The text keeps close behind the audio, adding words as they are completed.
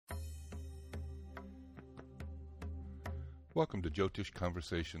Welcome to Jyotish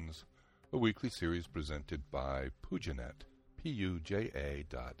Conversations, a weekly series presented by Pujanet, Puja.net,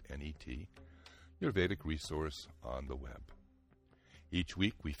 your Vedic resource on the web. Each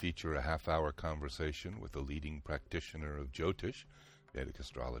week we feature a half-hour conversation with a leading practitioner of Jyotish, Vedic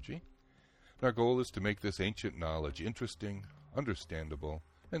astrology. Our goal is to make this ancient knowledge interesting, understandable,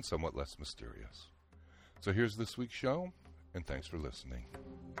 and somewhat less mysterious. So here's this week's show, and thanks for listening.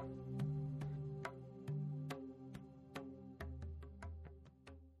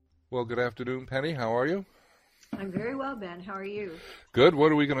 Well, good afternoon, Penny. How are you? I'm very well, Ben. How are you? Good.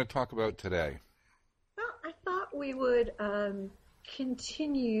 What are we going to talk about today? Well, I thought we would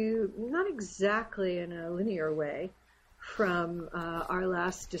continue, not exactly in a linear way, from our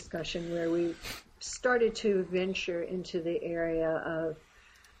last discussion where we started to venture into the area of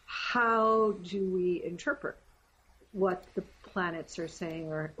how do we interpret what the planets are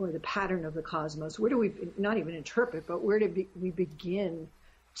saying or the pattern of the cosmos. Where do we not even interpret, but where do we begin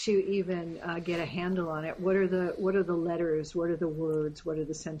to even get a handle on it? What are the letters? What are the words? What are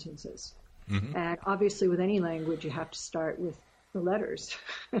the sentences? Mm-hmm. And obviously, with any language, you have to start with the letters,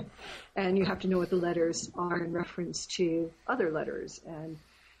 and you have to know what the letters are in reference to other letters. And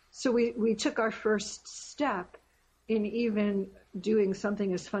so we took our first step in even doing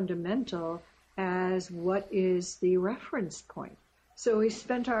something as fundamental as what is the reference point. So we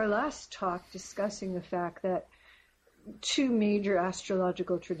spent our last talk discussing the fact that two major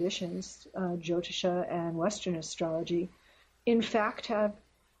astrological traditions, Jyotisha and Western astrology, in fact have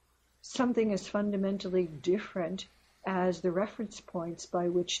something as fundamentally different as the reference points by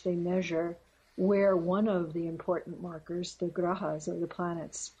which they measure where one of the important markers, the grahas or the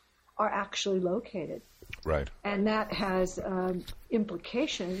planets, are actually located. Right. And that has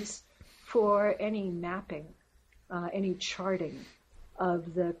implications for any mapping, any charting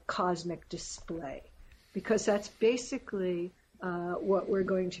of the cosmic display. Because that's basically what we're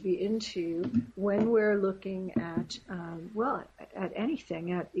going to be into when we're looking at, at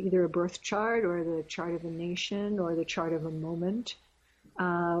anything, at either a birth chart or the chart of a nation or the chart of a moment.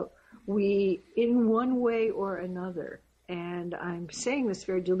 We, in one way or another, and I'm saying this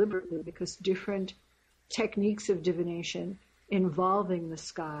very deliberately because different techniques of divination involving the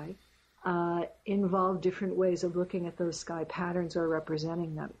sky involve different ways of looking at those sky patterns or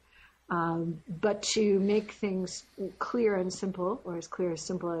representing them. But to make things clear and simple, or as clear and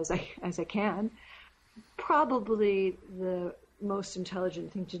simple as I can, probably the most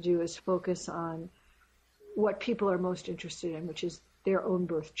intelligent thing to do is focus on what people are most interested in, which is their own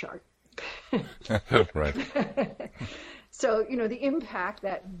birth chart. Right. So, the impact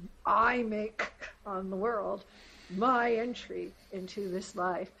that I make on the world, my entry into this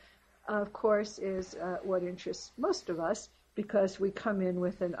life, of course, is what interests most of us, because we come in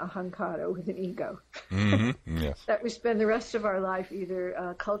with an ahankara, with an ego, mm-hmm. Yes. that we spend the rest of our life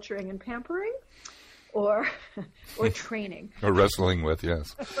either culturing and pampering or training. Or wrestling with,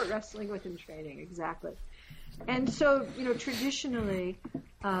 yes. Or wrestling with and training, exactly. And so, traditionally,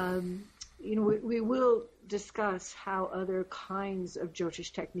 we will discuss how other kinds of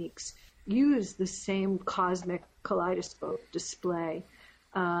Jyotish techniques use the same cosmic kaleidoscope display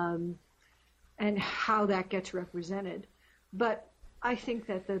and how that gets represented. But I think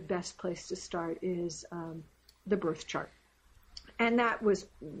that the best place to start is the birth chart. And that was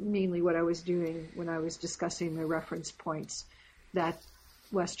mainly what I was doing when I was discussing the reference points that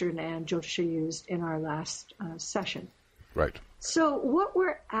Western and Jyotisha used in our last session. Right. So what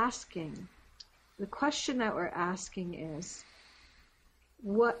we're asking, the question that we're asking is,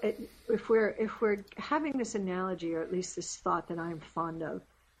 what if we're having this analogy, or at least this thought that I'm fond of,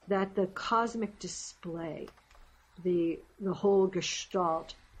 that the cosmic display, the whole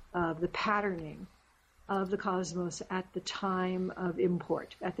gestalt of the patterning of the cosmos at the time of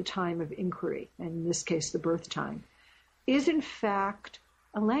import, at the time of inquiry, and in this case the birth time, is in fact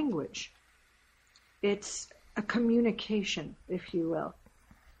a language. It's a communication, if you will,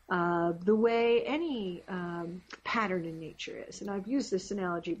 the way any pattern in nature is. And I've used this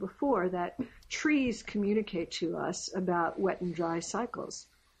analogy before, that trees communicate to us about wet and dry cycles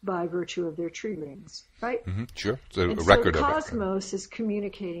by virtue of their tree rings, right? Mm-hmm, sure. So a record of it. So cosmos is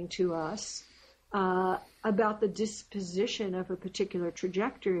communicating to us about the disposition of a particular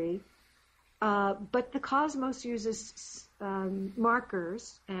trajectory, but the cosmos uses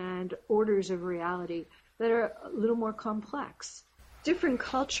markers and orders of reality that are a little more complex. Different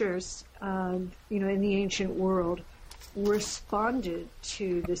cultures, in the ancient world, responded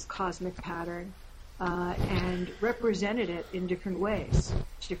to this cosmic pattern and represented it in different ways,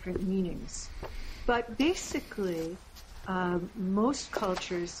 different meanings. But basically, most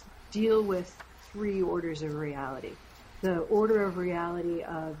cultures deal with three orders of reality. the order of reality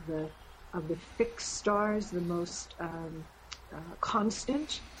of the fixed stars, the most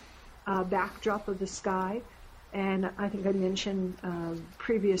constant backdrop of the sky. And I think I mentioned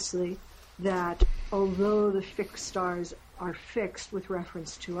previously that although the fixed stars are fixed with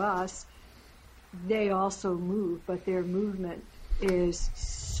reference to us, they also move, but their movement is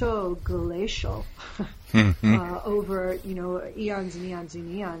so glacial over, eons and eons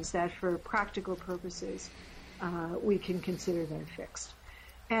and eons that for practical purposes, we can consider them fixed.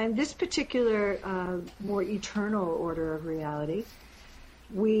 And this particular more eternal order of reality,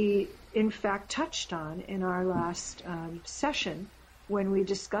 we in fact touched on in our last session when we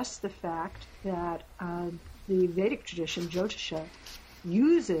discussed the fact that the Vedic tradition, Jyotisha,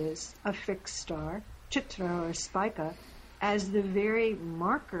 uses a fixed star, Chitra or Spika, as the very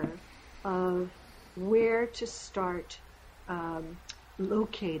marker of where to start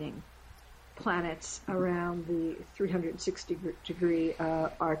locating planets around the 360-degree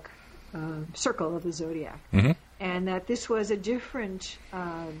arc circle of the zodiac. Mm-hmm. And that this was a different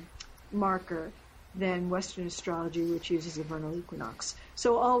marker than Western astrology, which uses a vernal equinox.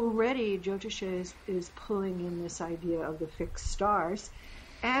 So already Jyotisha is pulling in this idea of the fixed stars,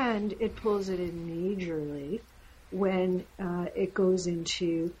 and it pulls it in majorly when it goes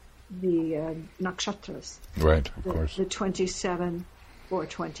into the nakshatras. Right, of course. The 27 or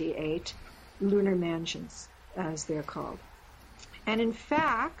 28 lunar mansions, as they're called. And in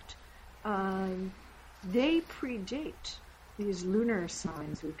fact, they predate, these lunar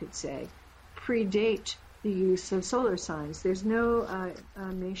signs, we could say, predate the use of solar signs. There's no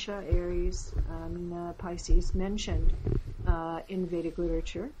Mesha, Aries, Pisces mentioned in Vedic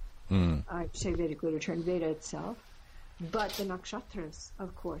literature. I'd say Vedic literature and Veda itself. But the nakshatras,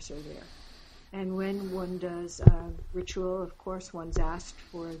 of course, are there. And when one does ritual, of course, one's asked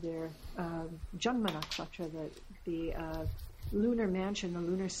for their Janma nakshatra, the lunar mansion, the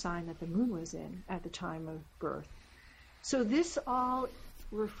lunar sign that the moon was in at the time of birth. So this all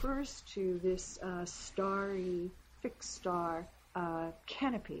refers to this starry, fixed star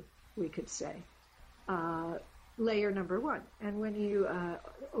canopy, we could say, layer number one. And when you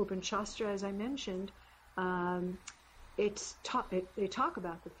open Shastra, as I mentioned, they talk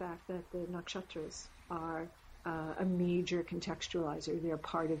about the fact that the nakshatras are a major contextualizer. They're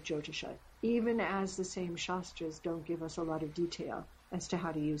part of Jyotisha, even as the same Shastras don't give us a lot of detail as to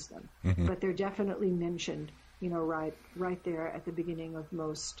how to use them. Mm-hmm. But they're definitely mentioned, right there at the beginning of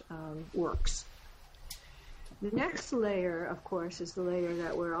most works. The next layer, of course, is the layer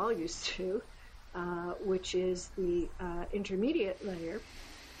that we're all used to, which is the intermediate layer,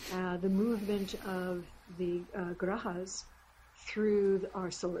 the movement of the grahas through our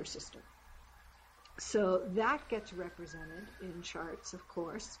solar system. So that gets represented in charts, of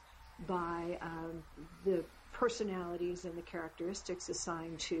course, by the personalities and the characteristics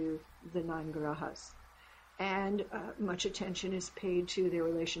assigned to the 9 grahas. And much attention is paid to their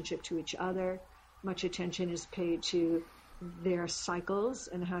relationship to each other. Much attention is paid to their cycles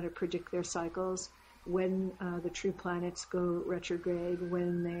and how to predict their cycles, when the true planets go retrograde,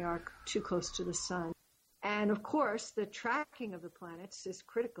 when they are too close to the sun. And of course, the tracking of the planets is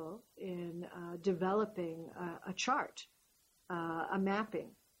critical in developing a chart, a mapping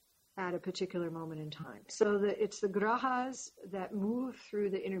at a particular moment in time. So it's the grahas that move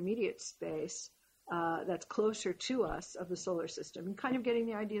through the intermediate space that's closer to us of the solar system. And kind of getting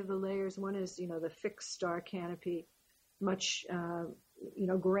the idea of the layers. One is, the fixed star canopy, much,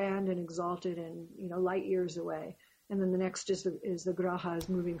 grand and exalted and, light years away. And then the next is the grahas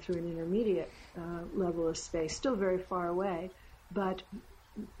moving through an intermediate level of space, still very far away, but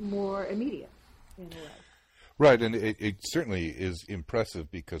more immediate in a way. Right, and it certainly is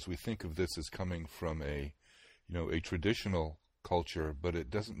impressive because we think of this as coming from a traditional culture, but it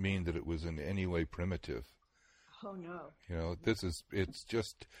doesn't mean that it was in any way primitive. Oh no. It's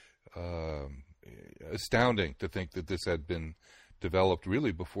just astounding to think that this had been developed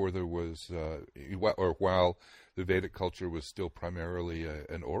really before there was, or while the Vedic culture was still primarily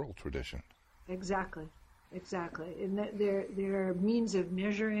an oral tradition. Exactly. And there are means of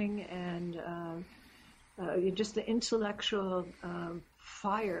measuring and just the intellectual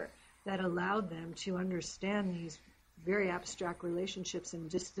fire that allowed them to understand these very abstract relationships and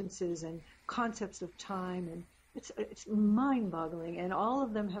distances and concepts of time, and it's mind-boggling, and all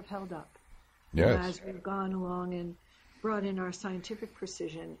of them have held up. Yes. As we've gone along and brought in our scientific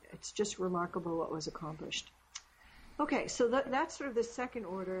precision, it's just remarkable what was accomplished. Okay, so that's sort of the second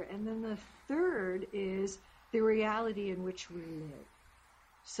order, and then the third is the reality in which we live.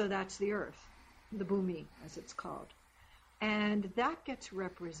 So that's the earth, the bhumi, as it's called. And that gets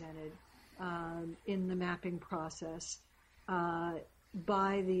represented in the mapping process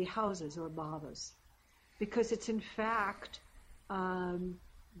by the houses or bhavas, because it's in fact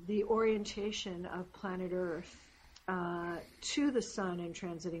the orientation of planet Earth to the sun and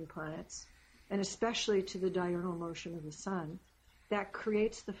transiting planets, and especially to the diurnal motion of the sun, that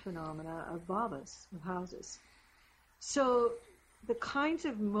creates the phenomena of bhavas, of houses. So the kinds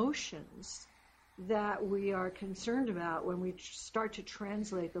of motions that we are concerned about when we start to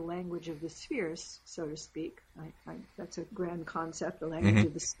translate the language of the spheres, so to speak. That's a grand concept, the language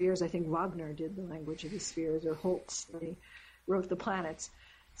of the spheres. I think Wagner did the language of the spheres, or Holtz when he wrote the planets.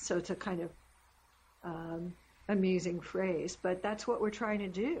 So it's a kind of amazing phrase, but that's what we're trying to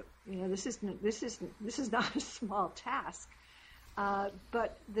do. This is not a small task.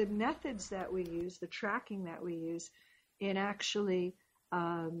 But the methods that we use, the tracking that we use in actually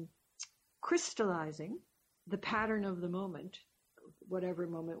crystallizing the pattern of the moment, whatever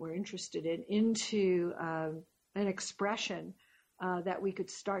moment we're interested in, into an expression that we could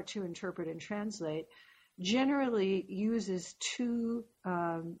start to interpret and translate, generally uses two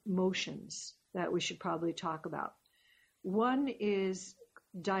motions that we should probably talk about. One is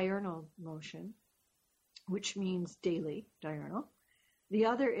diurnal motion, which means daily, diurnal. The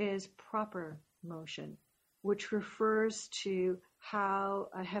other is proper motion, which refers to how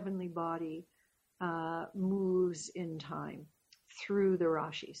a heavenly body moves in time through the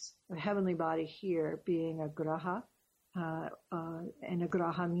rashis. A heavenly body here being a graha, and a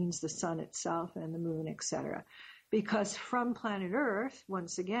graha means the sun itself and the moon, etc. Because from planet Earth,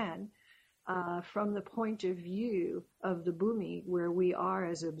 once again, from the point of view of the Bhumi, where we are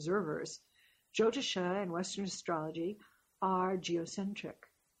as observers, Jyotisha and Western astrology are geocentric.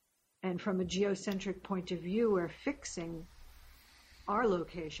 And from a geocentric point of view, we're fixing our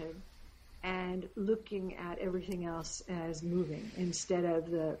location and looking at everything else as moving, instead of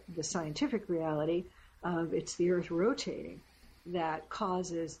the scientific reality of it's the Earth rotating that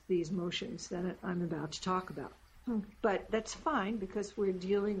causes these motions that I'm about to talk about. But that's fine, because we're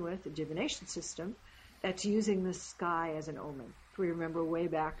dealing with a divination system that's using the sky as an omen. If we remember way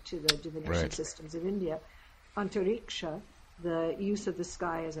back to the divination systems of India, Antariksha, the use of the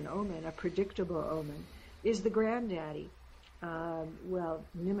sky as an omen, a predictable omen, is the granddaddy.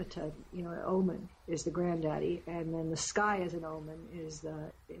 Nimitta, omen is the granddaddy, and then the sky as an omen is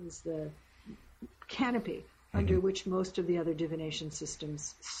the canopy under which most of the other divination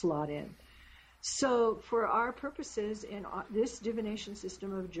systems slot in. So for our purposes, in this divination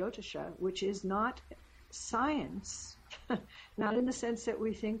system of Jyotisha, which is not science, not in the sense that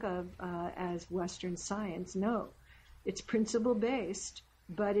we think of as Western science, no. It's principle-based,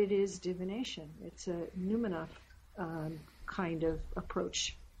 but it is divination. It's a noumena kind of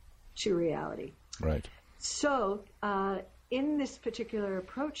approach to reality. Right. So in this particular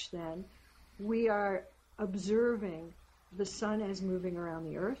approach, then, we are observing the sun as moving around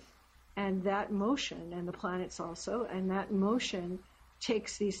the Earth, and that motion, and the planets also, and that motion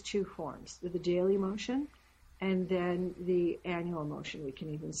takes these two forms, the daily motion and then the annual motion, we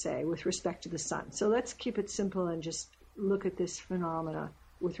can even say, with respect to the sun. So let's keep it simple and just look at this phenomena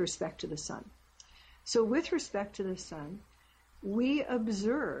with respect to the sun. So with respect to the sun, we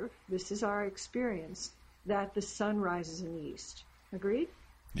observe, this is our experience, that the sun rises in the east. Agreed?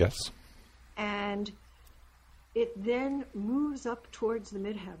 Yes. And it then moves up towards the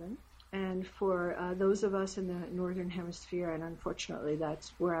midheaven. And for those of us in the northern hemisphere, and unfortunately that's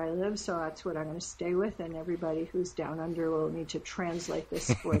where I live, so that's what I'm going to stay with, and everybody who's down under will need to translate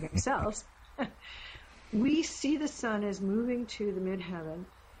this for themselves. We see the sun as moving to the midheaven,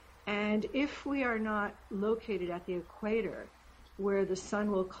 and if we are not located at the equator, where the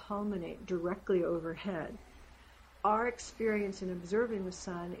sun will culminate directly overhead, our experience in observing the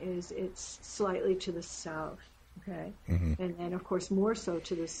sun is it's slightly to the south. Okay, and then of course more so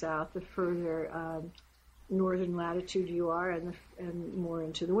to the south, the further northern latitude you are, and more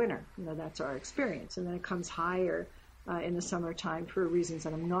into the winter. That's our experience, and then it comes higher in the summertime for reasons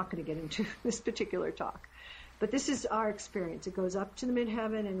that I'm not going to get into this particular talk. But this is our experience. It goes up to the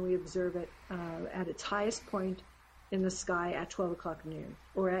midheaven, and we observe it at its highest point in the sky at 12 o'clock noon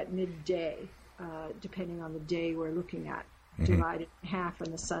or at midday, depending on the day we're looking at, divided in half,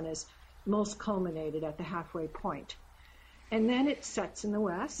 and the sun is most culminated at the halfway point. And then it sets in the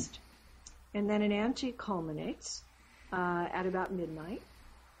west, and then it anti-culminates at about midnight,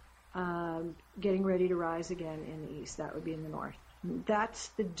 getting ready to rise again in the east. That would be in the north. That's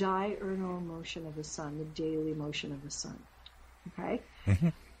the diurnal motion of the sun, the daily motion of the sun. Okay?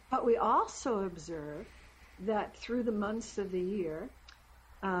 But we also observe that through the months of the year,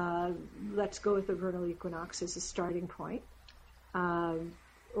 let's go with the vernal equinox as a starting point,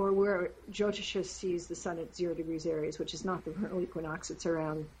 or where Jyotisha sees the sun at 0 degrees Aries, which is not the vernal equinox. It's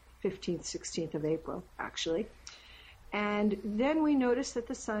around 15th, 16th of April, actually. And then we notice that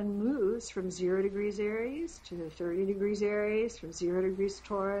the sun moves from 0 degrees Aries to 30 degrees Aries, from 0 degrees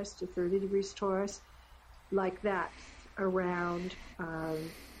Taurus to 30 degrees Taurus, like that, around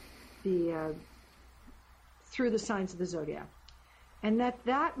through the signs of the zodiac. And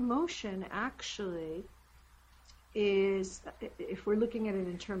that motion actually is, if we're looking at it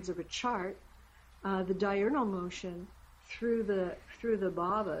in terms of a chart, the diurnal motion through the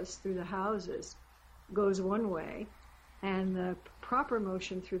bhavas, through the houses, goes one way, and the proper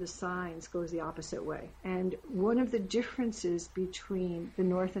motion through the signs goes the opposite way. And one of the differences between the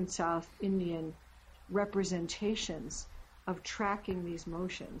North and South Indian representations of tracking these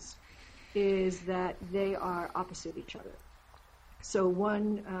motions is that they are opposite each other. So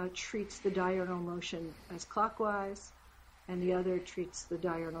one treats the diurnal motion as clockwise, and the other treats the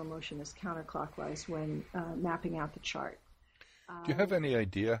diurnal motion as counterclockwise when mapping out the chart. Do you have any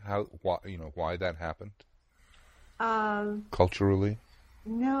idea why that happened? Culturally?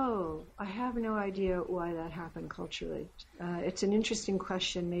 No, I have no idea why that happened culturally. It's an interesting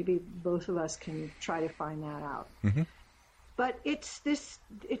question. Maybe both of us can try to find that out. Mm-hmm. But it's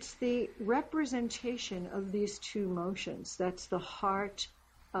the representation of these two motions that's the heart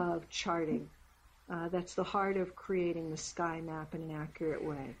of charting. That's the heart of creating the sky map in an accurate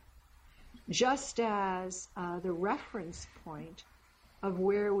way. Just as the reference point of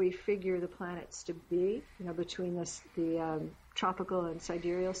where we figure the planets to be, between the tropical and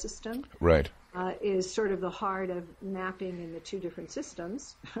sidereal system, right, is sort of the heart of mapping in the two different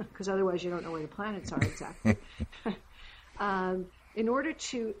systems, because otherwise you don't know where the planets are exactly. In order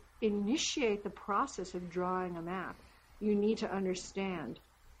to initiate the process of drawing a map, you need to understand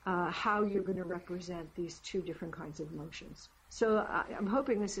how you're going to represent these two different kinds of motions. So I'm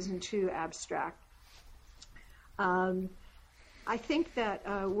hoping this isn't too abstract. I think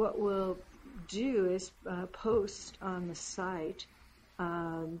that what we'll do is post on the site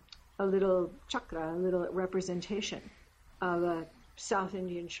a little chakra, a little representation of a South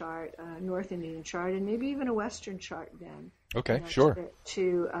Indian chart, North Indian chart, and maybe even a Western chart then. Okay, sure.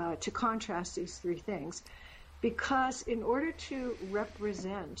 To contrast these three things. Because in order to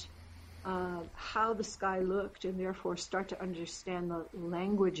represent how the sky looked and therefore start to understand the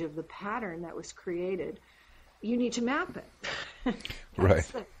language of the pattern that was created, you need to map it. Right.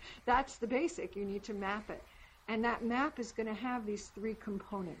 That's the basic. You need to map it. And that map is going to have these three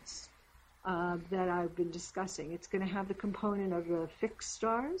components that I've been discussing. It's going to have the component of the fixed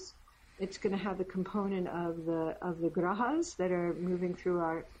stars. It's going to have the component of the grahas that are moving through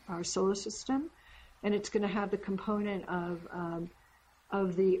our solar system. And it's going to have the component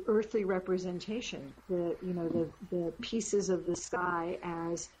of the earthly representation, the pieces of the sky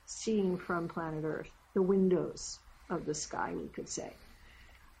as seen from planet Earth, the windows of the sky, we could say.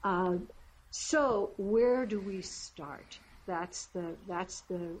 So where do we start? That's the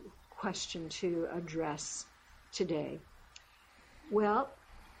question to address today. Well,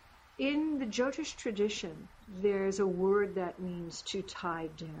 in the Jyotish tradition, there's a word that means to tie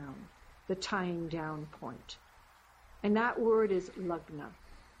down, the tying down point. And that word is lagna.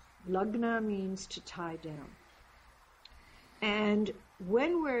 Lagna means to tie down. And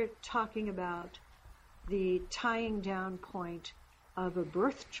when we're talking about the tying down point of a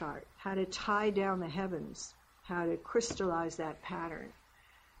birth chart, how to tie down the heavens, how to crystallize that pattern,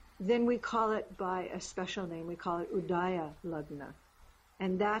 then we call it by a special name. We call it Udaya Lagna.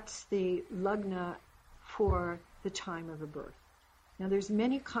 And that's the Lagna for the time of a birth. Now, there's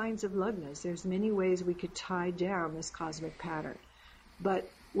many kinds of Lagnas. There's many ways we could tie down this cosmic pattern. But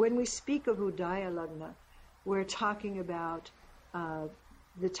when we speak of Udaya Lagna, we're talking about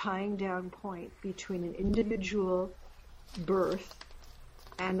the tying down point between an individual birth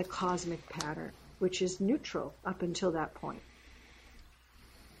and the cosmic pattern, which is neutral up until that point.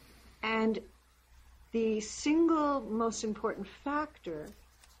 And the single most important factor,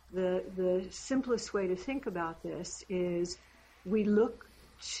 the simplest way to think about this is we look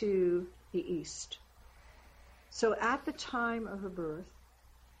to the east. So at the time of a birth,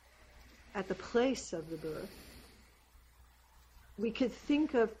 at the place of the birth, we could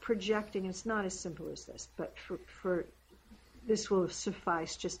think of projecting, it's not as simple as this, but for this will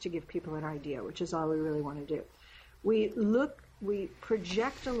suffice just to give people an idea, which is all we really want to do. We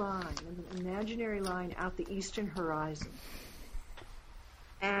project a line, an imaginary line out the eastern horizon.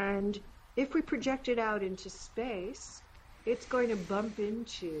 And if we project it out into space, it's going to bump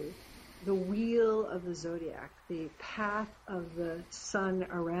into the wheel of the zodiac, the path of the sun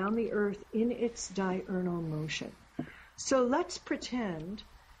around the earth in its diurnal motion. So let's pretend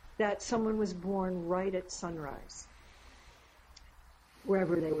that someone was born right at sunrise,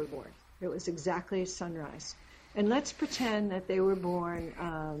 wherever they were born. It was exactly sunrise. And let's pretend that they were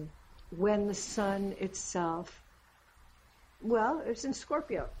born when the sun itself, well, it's in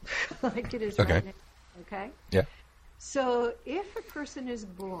Scorpio, like it is right now. Okay? Yeah. So if a person is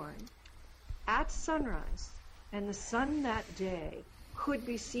born at sunrise, and the sun that day could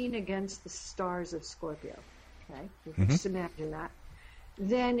be seen against the stars of Scorpio, okay? You can just imagine that.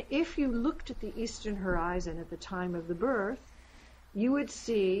 Then if you looked at the eastern horizon at the time of the birth, you would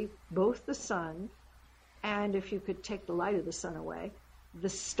see both the sun and, if you could take the light of the sun away, the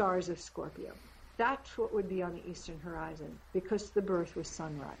stars of Scorpio. That's what would be on the eastern horizon, because the birth was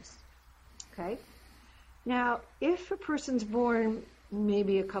sunrise. Okay? Now, if a person's born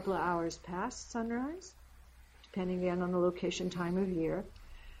maybe a couple of hours past sunrise, depending again on the location, time of year,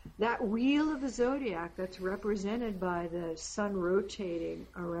 that wheel of the zodiac that's represented by the sun rotating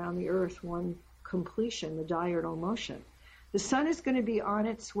around the earth, one completion, the diurnal motion, the sun is going to be on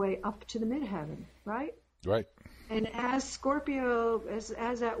its way up to the midheaven, right? Right. And as Scorpio,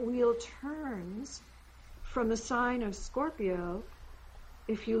 as that wheel turns from the sign of Scorpio,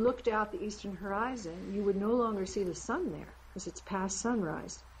 if you looked out the eastern horizon, you would no longer see the sun there, because it's past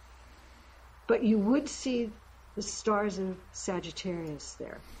sunrise. But you would see the stars of Sagittarius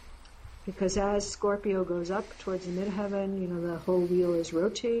there, because as Scorpio goes up towards the midheaven, the whole wheel is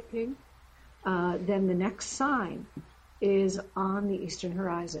rotating. Then the next sign is on the eastern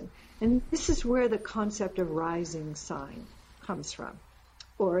horizon. And this is where the concept of rising sign comes from,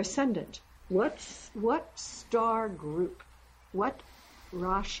 or ascendant. What star group, what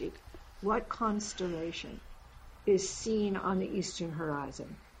Rashi, what constellation is seen on the eastern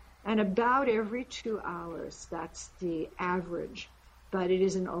horizon? And about every 2 hours, that's the average, but it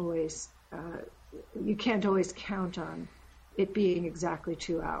isn't always, you can't always count on it being exactly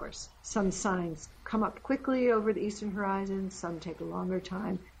 2 hours. Some signs come up quickly over the eastern horizon, some take a longer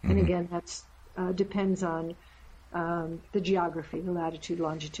time, and again, that's depends on the geography, the latitude,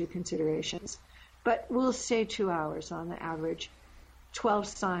 longitude considerations. But we'll say 2 hours on the average, 12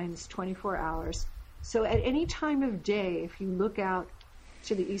 signs, 24 hours. So at any time of day, if you look out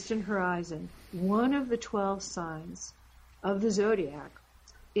to the eastern horizon, one of the 12 signs of the zodiac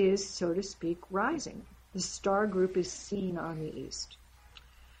is, so to speak, rising. The star group is seen on the east.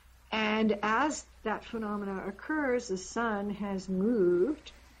 And as that phenomena occurs, the sun has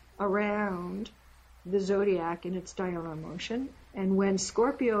moved around the zodiac in its diurnal motion. And when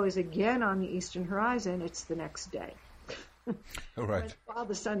Scorpio is again on the eastern horizon, it's the next day. All right. While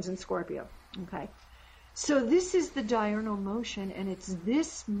the sun's in Scorpio. Okay. So this is the diurnal motion, and it's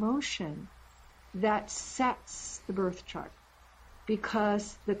this motion that sets the birth chart.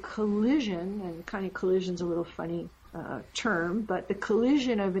 Because the collision, and kind of collision's a little funny term, but the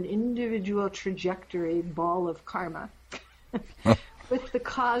collision of an individual trajectory ball of karma with the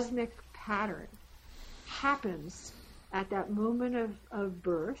cosmic pattern happens at that moment of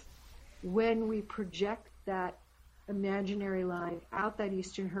birth, when we project that imaginary line out that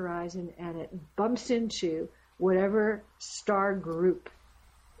eastern horizon and it bumps into whatever star group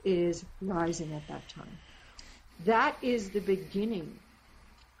is rising at that time. That is the beginning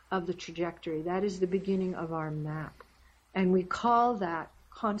of the trajectory. That is the beginning of our map. And we call that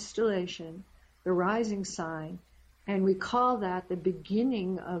constellation the rising sign, and we call that the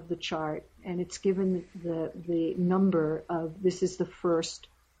beginning of the chart, and it's given the number of, this is the first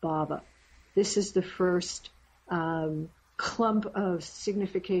bhava. This is the first clump of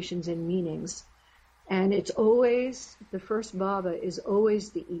significations and meanings. And it's always, the first bhava is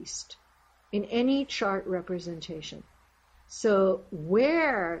always the east in any chart representation. So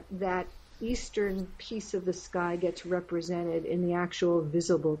where that eastern piece of the sky gets represented in the actual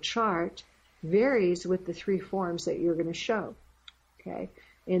visible chart varies with the three forms that you're going to show. Okay?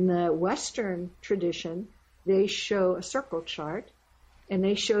 In the Western tradition, they show a circle chart, and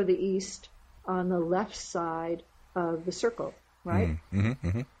they show the east on the left side of the circle, right? Mm-hmm,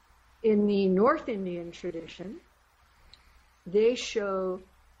 mm-hmm. In the North Indian tradition, they show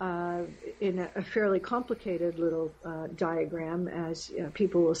in a fairly complicated little diagram, as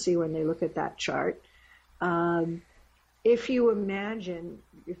people will see when they look at that chart. If you imagine,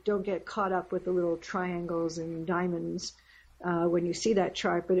 don't get caught up with the little triangles and diamonds when you see that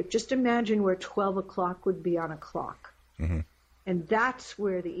chart, but just imagine where 12 o'clock would be on a clock. Mm-hmm. And that's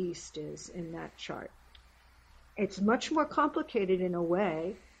where the east is in that chart. It's much more complicated in a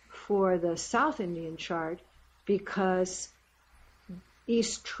way for the South Indian chart, because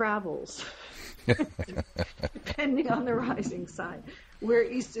east travels depending on the rising sign. Where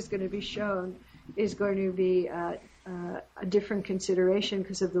east is going to be shown is going to be a different consideration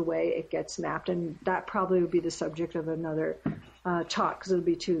because of the way it gets mapped, and that probably would be the subject of another talk because it would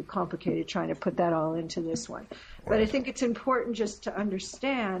be too complicated trying to put that all into this one. But I think it's important just to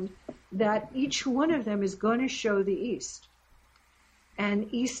understand that each one of them is going to show the East.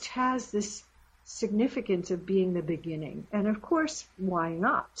 And East has this significance of being the beginning. And of course, why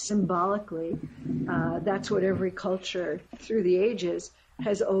not? Symbolically, that's what every culture through the ages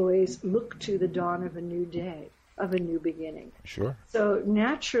has always looked to, the dawn of a new day, of a new beginning. Sure. So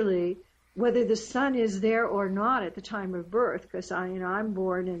naturally, whether the sun is there or not at the time of birth, because I'm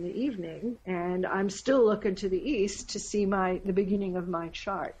born in the evening and I'm still looking to the east to see the beginning of my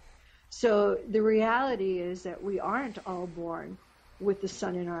chart. So the reality is that we aren't all born with the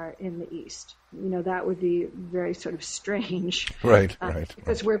sun in the east. That would be very sort of strange. Right.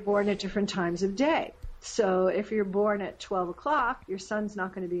 Because we're born at different times of day. So if you're born at 12 o'clock, your sun's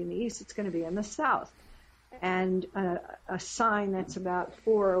not going to be in the east, it's going to be in the south. And a sign that's about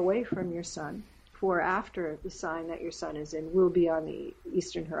 4 away from your sun, 4 after the sign that your sun is in, will be on the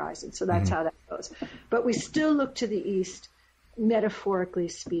eastern horizon. So that's how that goes. But we still look to the east, metaphorically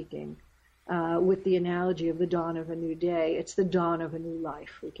speaking, with the analogy of the dawn of a new day. It's the dawn of a new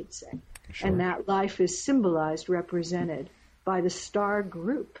life, we could say. Sure. And that life is symbolized, represented by the star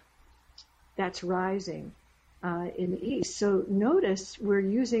group that's rising in the east. So notice we're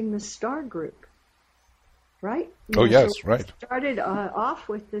using the star group. Right? Yes, so right. Started off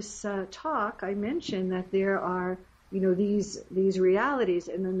with this talk. I mentioned that there are, these realities,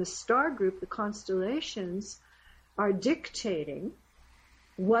 and then the star group, the constellations, are dictating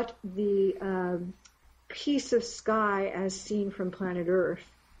what the piece of sky, as seen from planet Earth,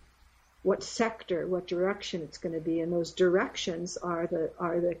 what sector, what direction it's going to be, and those directions are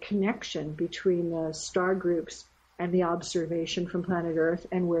the connection between the star groups and the observation from planet Earth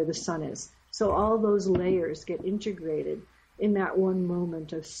and where the sun is. So all those layers get integrated in that one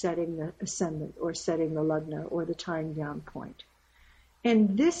moment of setting the ascendant or setting the lugna or the tying down point.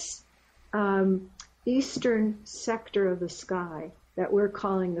 And this eastern sector of the sky that we're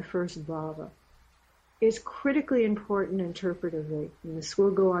calling the first bhava is critically important interpretively. And this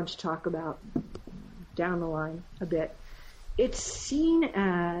we'll go on to talk about down the line a bit. It's seen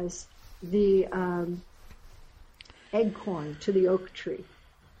as the acorn to the oak tree.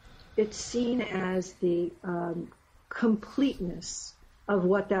 It's seen as the completeness of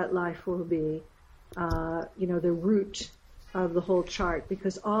what that life will be, the root of the whole chart,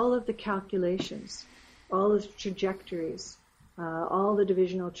 because all of the calculations, all of the trajectories, all the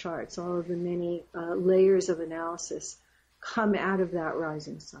divisional charts, all of the many layers of analysis come out of that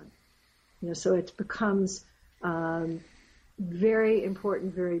rising sun. So it becomes very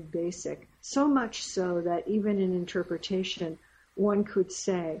important, very basic, so much so that even in interpretation, one could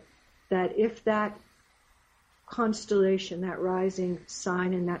say that if that constellation, that rising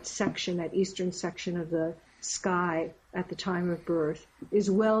sign in that section, that eastern section of the sky at the time of birth,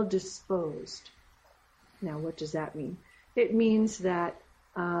 is well disposed. Now, what does that mean? It means that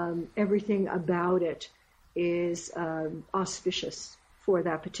everything about it is auspicious for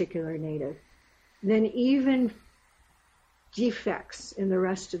that particular native. Then even defects in the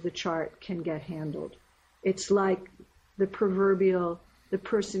rest of the chart can get handled. It's like the proverbial, the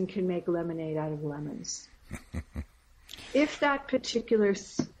person can make lemonade out of lemons. If that particular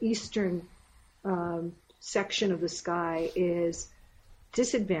eastern section of the sky is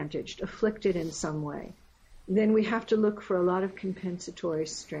disadvantaged, afflicted in some way, then we have to look for a lot of compensatory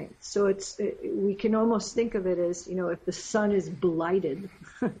strength. So we can almost think of it as, if the sun is blighted,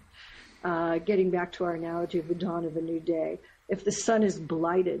 getting back to our analogy of the dawn of a new day, if the sun is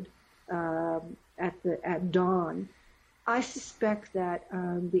blighted at dawn, I suspect that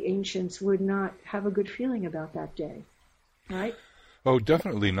the ancients would not have a good feeling about that day, right? Oh,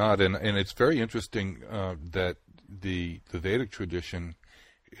 definitely not. And it's very interesting that the Vedic tradition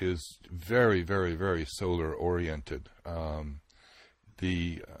is very, very, very solar oriented.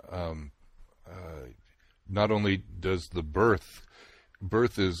 Not only does the birth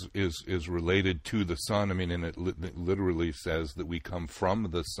is related to the sun. I mean, and it literally says that we come from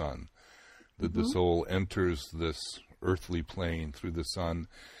the sun, that the soul enters this earthly plane through the sun.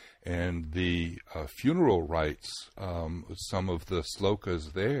 And the funeral rites, some of the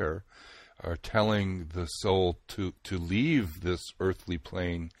slokas there are telling the soul to leave this earthly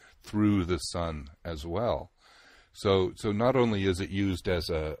plane through the sun as well. So not only is it used as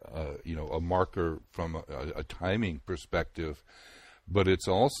a marker from a timing perspective, but it's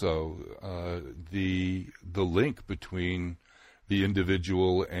also the link between the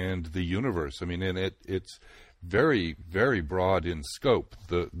individual and the universe. I mean, and it's very, very broad in scope,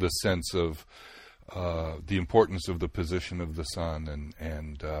 the sense of the importance of the position of the sun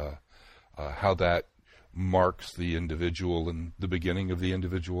and how that marks the individual and the beginning of the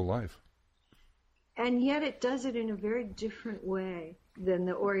individual life. And yet it does it in a very different way than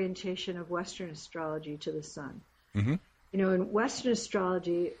the orientation of Western astrology to the sun. Mm-hmm. In Western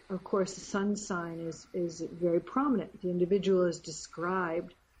astrology, of course, the sun sign is very prominent. The individual is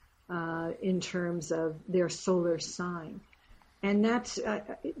described in terms of their solar sign. And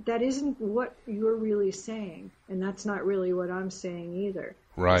that isn't what you're really saying, and that's not really what I'm saying either.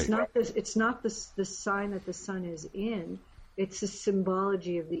 Right. It's not the sign that the sun is in. It's the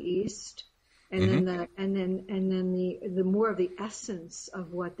symbology of the East, and Mm-hmm. then the more of the essence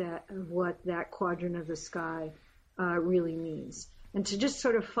of what that quadrant of the sky really means. And to just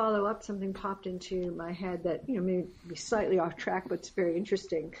sort of follow up, something popped into my head that may be slightly off track, but it's very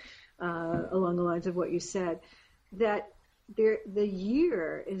interesting along the lines of what you said. That the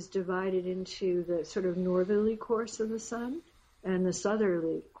year is divided into the sort of northerly course of the sun and the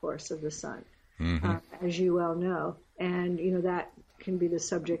southerly course of the sun, Mm-hmm. As you well know. And that can be the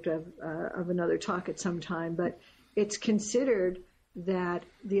subject of another talk at some time. But it's considered that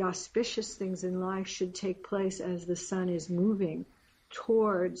the auspicious things in life should take place as the sun is moving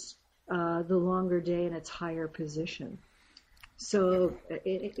towards the longer day in its higher position. So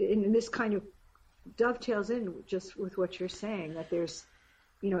in this kind of dovetails in just with what you're saying, that there's,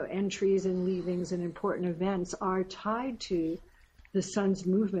 entries and leavings and important events are tied to the sun's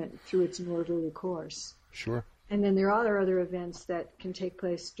movement through its northerly course. Sure. And then there are other events that can take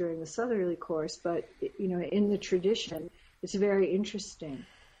place during the southerly course, but, in the tradition, it's very interesting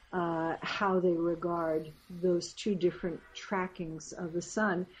how they regard those two different trackings of the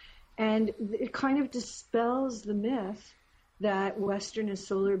sun. And it kind of dispels the myth that Western is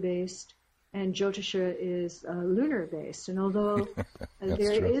solar-based and Jyotisha is lunar-based. And although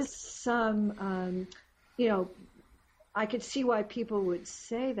there true. is some, I could see why people would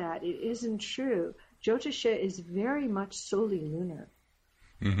say that. It isn't true. Jyotisha is very much solely lunar.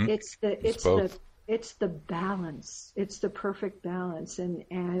 Mm-hmm. It's the balance. It's the perfect balance.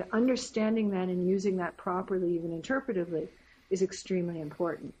 And understanding that and using that properly, even interpretively, is extremely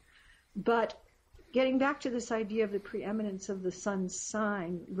important. But getting back to this idea of the preeminence of the sun's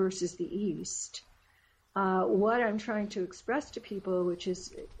sign versus the east, what I'm trying to express to people, which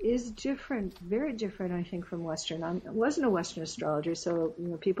is different, very different, I think, from Western. I wasn't a Western astrologer, so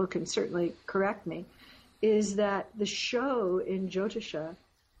people can certainly correct me, is that the show in Jyotisha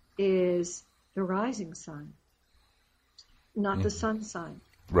is the rising sign, not the sun sign.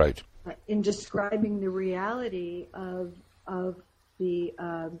 Right. In describing the reality of the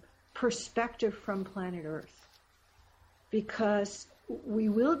perspective from planet Earth, because we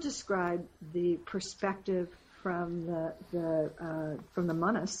will describe the perspective from the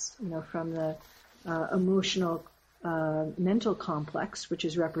manas, from the emotional mental complex, which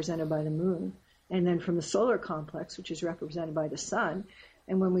is represented by the moon, and then from the solar complex, which is represented by the sun.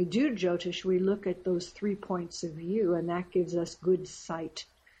 And when we do Jyotish, we look at those 3 points of view, and that gives us good sight.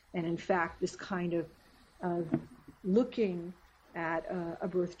 And in fact, this kind of looking at a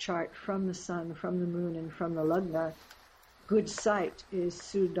birth chart from the sun, from the moon, and from the lagna, good sight is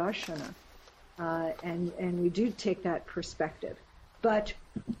Sudarshana. And we do take that perspective. But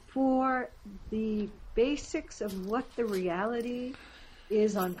for the basics of what the reality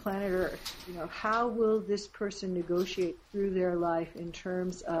is on planet Earth, how will this person negotiate through their life in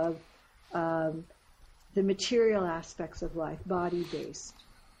terms of the material aspects of life, body-based,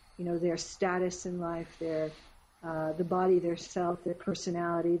 their status in life, the body, their self, their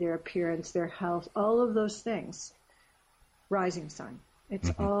personality, their appearance, their health, all of those things. Rising sign.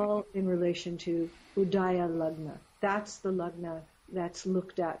 It's all in relation to Udaya Lagna. That's the Lagna that's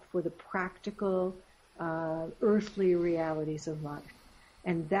looked at for the practical, earthly realities of life.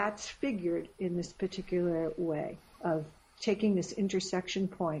 And that's figured in this particular way of taking this intersection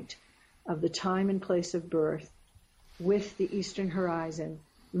point of the time and place of birth with the eastern horizon,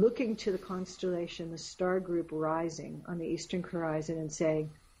 looking to the constellation, the star group rising on the eastern horizon, and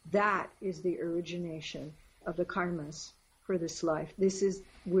saying, that is the origination of the karmas for this life. This is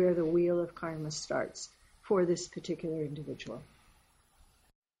where the wheel of karma starts for this particular individual.